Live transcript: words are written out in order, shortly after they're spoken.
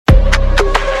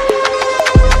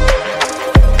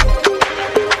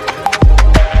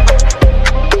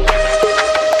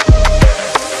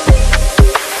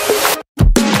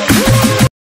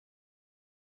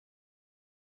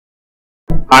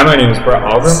Hi, my name is Brett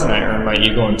Algrim, and I earned my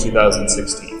Eagle in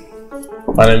 2016.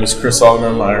 My name is Chris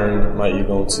Algrim. I earned my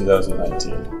Eagle in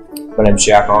 2019. My name is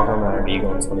Jack Algrim, and I earned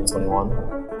Eagle in 2021.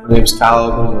 My name is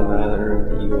Kyle Algrim, and I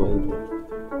earned the Eagle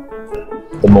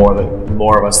in. The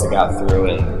more of us that got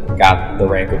through and got the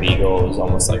rank of Eagle, it was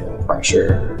almost like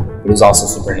pressure. It was also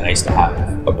super nice to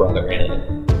have a brother in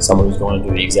it, someone who's going to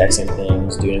do the exact same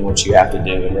things, doing what you have to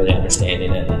do, and really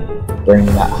understanding it, and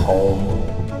bringing that home.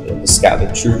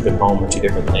 The truth and home are two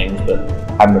different things, but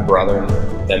having a brother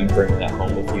and them bringing that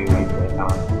home with you, you can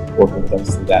kind of work with them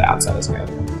through that outside of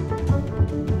scouting.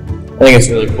 I think it's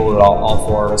really cool that all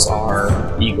four of us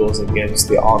are Eagles. It gives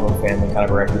the Algrim family kind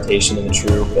of a reputation in the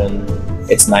troop, and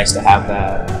it's nice to have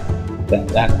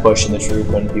that push in the troop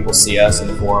when people see us and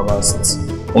the four of us. It's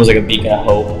almost like a beacon of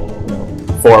hope. You know,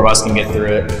 four of us can get through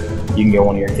it. You can get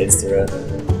one of your kids through it.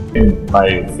 And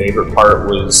my favorite part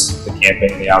was the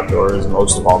camping and the outdoors,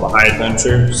 most of all the high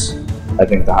adventures. I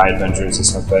think the high adventures is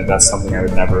something I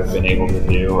would never have been able to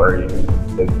do or even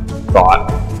have thought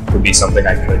would be something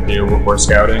I could do before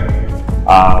scouting.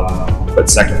 But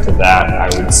second to that, I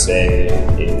would say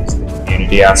is the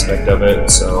community aspect of it.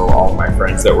 So all of my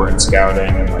friends that were in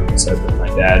scouting, and like I said, with my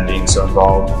dad being so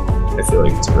involved, I feel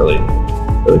like it's a really,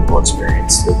 really cool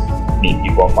experience to meet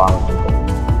people and bond with people.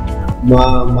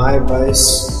 My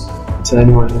advice to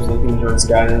anyone who's looking to join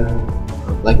scouting,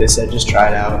 like I said, just try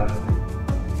it out.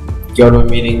 Go to a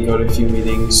meeting, go to a few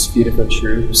meetings, a few different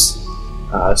troops,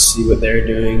 see what they're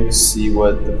doing, see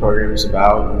what the program is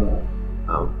about,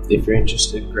 and if you're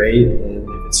interested, great, and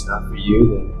if it's not for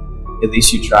you, then at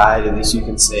least you tried, at least you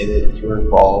can say that you were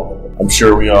involved. I'm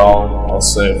sure I'll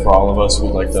say it for all of us, we'd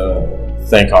like to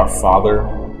thank our father,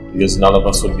 because none of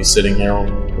us would be sitting here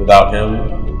without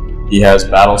him. He has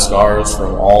battle scars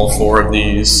from all four of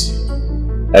these.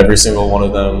 Every single one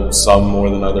of them, some more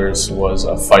than others, was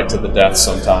a fight to the death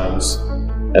sometimes.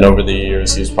 And over the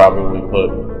years, he's probably put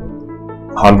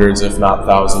hundreds, if not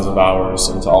thousands of hours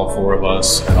into all four of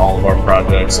us and all of our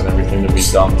projects and everything that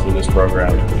we've done through this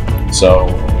program. So,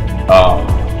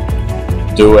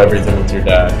 do everything with your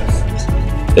dad.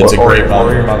 It's a great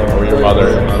bonding, or your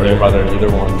mother, either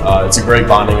one. It's a great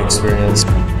bonding experience.